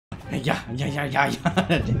The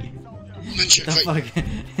fuck?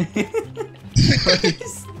 What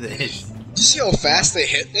is this? Did you see how fast they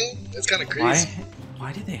hit though? That's kind of crazy.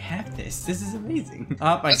 Why do they have this? This is amazing.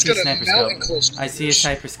 Oh, I That's see a gonna sniper melt in scope. close I see a quarters.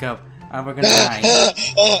 sniper scope. We're gonna die.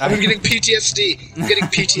 I'm getting PTSD. I'm getting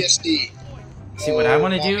PTSD. See, what I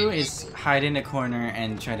want to do is hide in a corner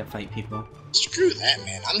and try to fight people. Screw that,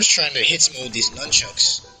 man. I'm just trying to hit someone with these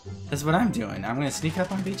nunchucks. That's what I'm doing. I'm gonna sneak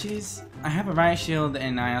up on bitches. I have a riot shield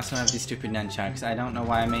and I also have these stupid nunchucks. I don't know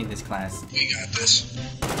why I made this class. We got this.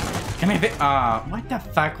 Come here, bitch. Aw, what the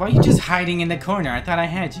fuck? Why are you just hiding in the corner? I thought I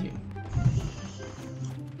had you.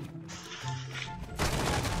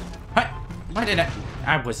 What? Why did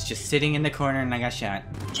I was just sitting in the corner and I got shot.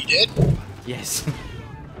 You did? Yes.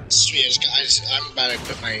 Sweet. I'm about to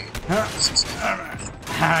put my.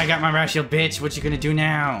 I got my riot shield, bitch. What you gonna do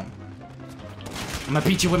now? I'm gonna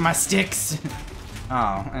beat you with my sticks.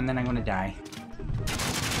 Oh, and then I'm gonna die.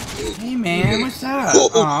 Hey man, what's up?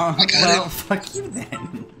 Oh, well, fuck you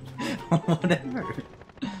then. Whatever.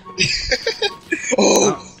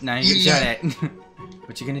 Oh, now you get shot at.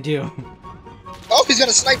 What you gonna do? Oh, he's got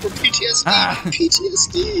a sniper. PTSD.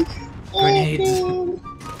 PTSD. Grenades. Oh,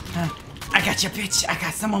 no. I got you, bitch. I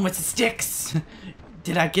got someone with sticks.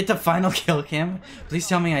 Did I get the final kill, Kim? Please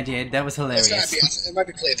tell me I did. That was hilarious. It might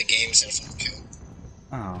be play of the game instead of final kill.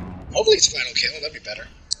 Oh. Hopefully it's final kill. That'd be better.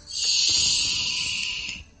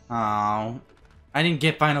 Oh. I didn't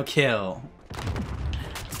get final kill.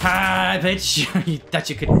 Hi, bitch. You thought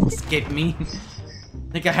you could escape me? I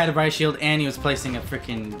think I had a riot shield and he was placing a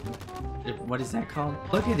freaking... What is that called?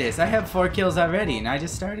 Look at this. I have 4 kills already and I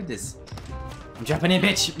just started this. I'm jumping in,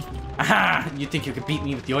 bitch. Aha! You think you could beat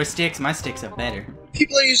me with your sticks? My sticks are better.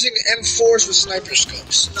 People are using M4s with sniper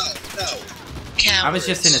scopes. No. Cowards. I was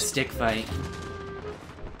just in a stick fight.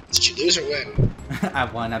 Did you lose or win? I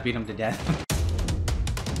won. I beat him to death.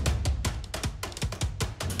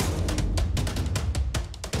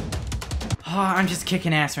 Oh, I'm just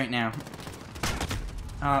kicking ass right now.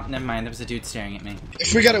 Oh, never mind. There was a dude staring at me.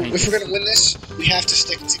 If we're gonna win this, we have to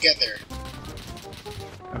stick together.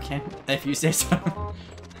 Okay, if you say so.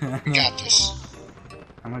 We got this.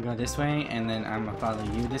 I'm gonna go this way, and then I'm gonna follow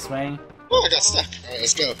you this way. Oh, I got stuck. Alright,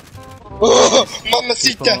 let's go. Oh, People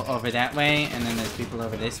mamacita! over that way, and then there's people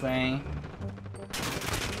over this way.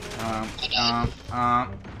 How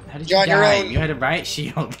did you You're on your die? own. You had a riot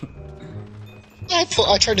shield. I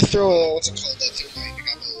tried to throw a what's it called? That through my.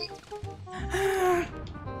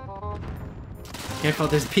 Careful,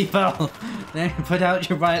 there's people. There, put out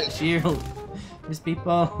your riot shield. There's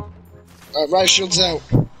people. Riot shield's out.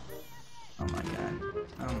 Oh my god.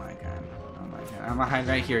 Oh my god. Oh my god. I'm gonna hide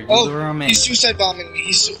right here. You lure them in. He's suicide bombing me.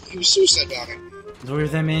 He was suicide bombing. Lure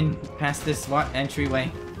them in past this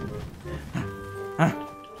entryway. Oh,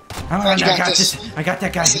 I got this. I got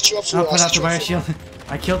that guy. I'll set you up for I'll it. put I'll out set the you up riot for shield.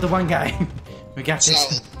 I killed the one guy. We got this.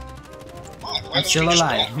 Solid. Why I'm still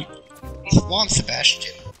alive. Come on,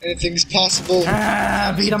 Sebastian. Anything's possible.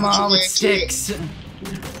 Ah, beat them all with Put your way into sticks.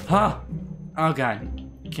 Oh. Oh god.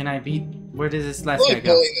 Can I beat? Where does this last guy Really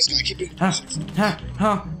go? bullying this guy. Keep it.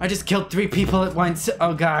 Oh, I just killed 3 people at once.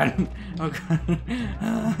 Oh god. Oh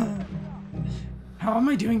god. How am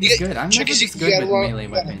I doing this good? I'm never this good with melee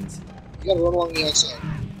weapons. You gotta run along the outside.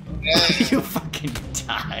 Yeah. You fucking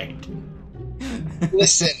died.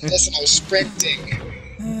 Listen, I was sprinting.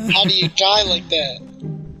 How do you die like that?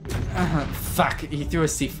 Fuck, he threw a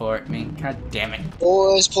C4 at me. God damn it.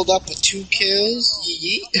 Boys pulled up with 2 kills.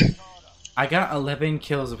 Yeet. I got 11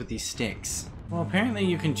 kills with these sticks. Well, apparently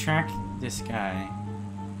you can track this guy.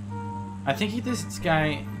 I think this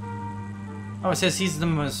guy... Oh, it says he's the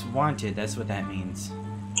most wanted. That's what that means.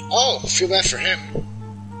 Oh, feel bad for him.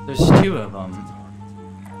 There's 2 of them.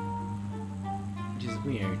 Which is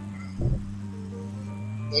weird.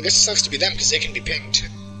 Well, I guess it sucks to be them, because they can be pinged.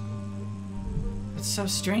 It's so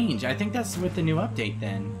strange. I think that's with the new update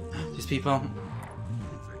then. Just people...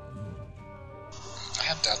 I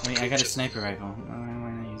have to. Wait, I got a sniper rifle. Why am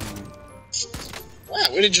I not using it?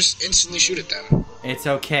 Wow, we did just instantly shoot at them. It's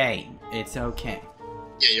okay. It's okay.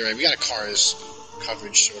 Yeah, you're right. We got a car's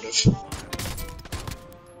coverage, sort of.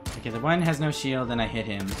 Okay, the one has no shield, and I hit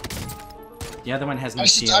him. The other one has no I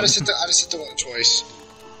shield. just hit the one twice.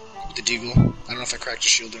 With the deagle. I don't know if I cracked the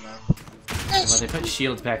shield or not. Well, they put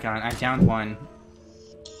shields back on. I downed one.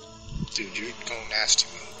 Dude, you're going nasty,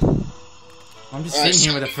 man. I'm just sitting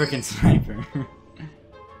here with a freaking sniper.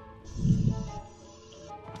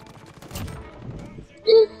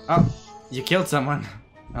 Oh, you killed someone.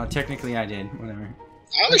 Oh, technically I did. Whatever.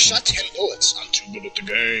 I only shot 10 bullets. I'm too good at the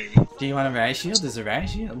game. Do you want a riot shield? There's a riot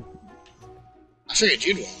shield. I figured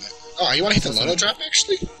you'd want it. Oh, you want to hit the Lodo drop,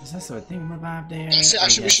 actually? Is that sort of thingamabob there? I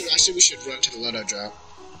say we should run to the Lodo drop.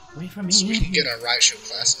 Wait for me. So we can get our riot shield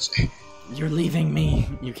classes. You're leaving me.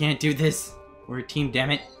 You can't do this. We're a team, damn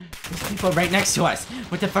it. There's people right next to us.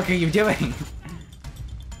 What the fuck are you doing?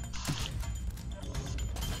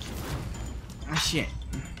 Oh shit.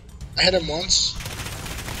 I hit him once.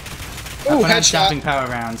 Oh, Oh, I'm headshot. stopping power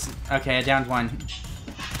rounds. Okay, I downed one.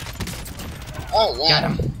 Oh, wow.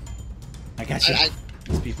 Got him. I got you. I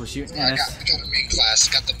There's people shooting at us. got a main class.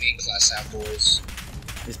 Got the main class out, boys.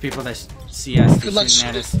 There's people that see us Good luck shooting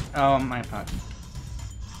at us. Oh, my fuck.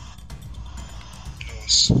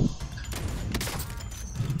 Nice.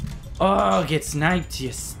 Oh, get sniped,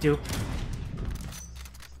 you stupid.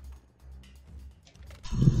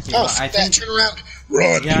 Okay, Oh, well, I think... turn around.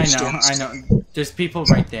 Run. Yeah, I know. There's people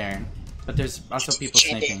right there. But there's also people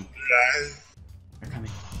sniping. They're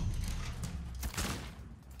coming.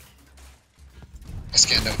 I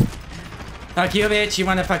scanned him. Fuck you, bitch. You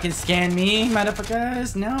wanna fucking scan me,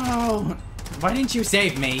 motherfuckers? No. Why didn't you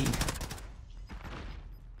save me?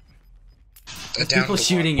 People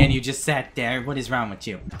shooting and you just sat there. What is wrong with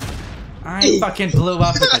you? I fucking blew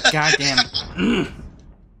up with a goddamn...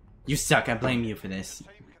 You suck. I blame you for this.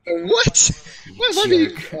 What? What?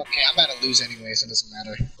 Jerk. Okay, I'm about to lose anyway, so it doesn't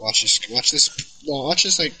matter. Watch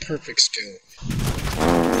this like perfect skill.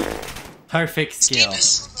 Perfect skill.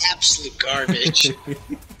 This is absolute garbage.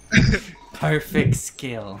 Perfect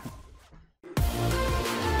skill.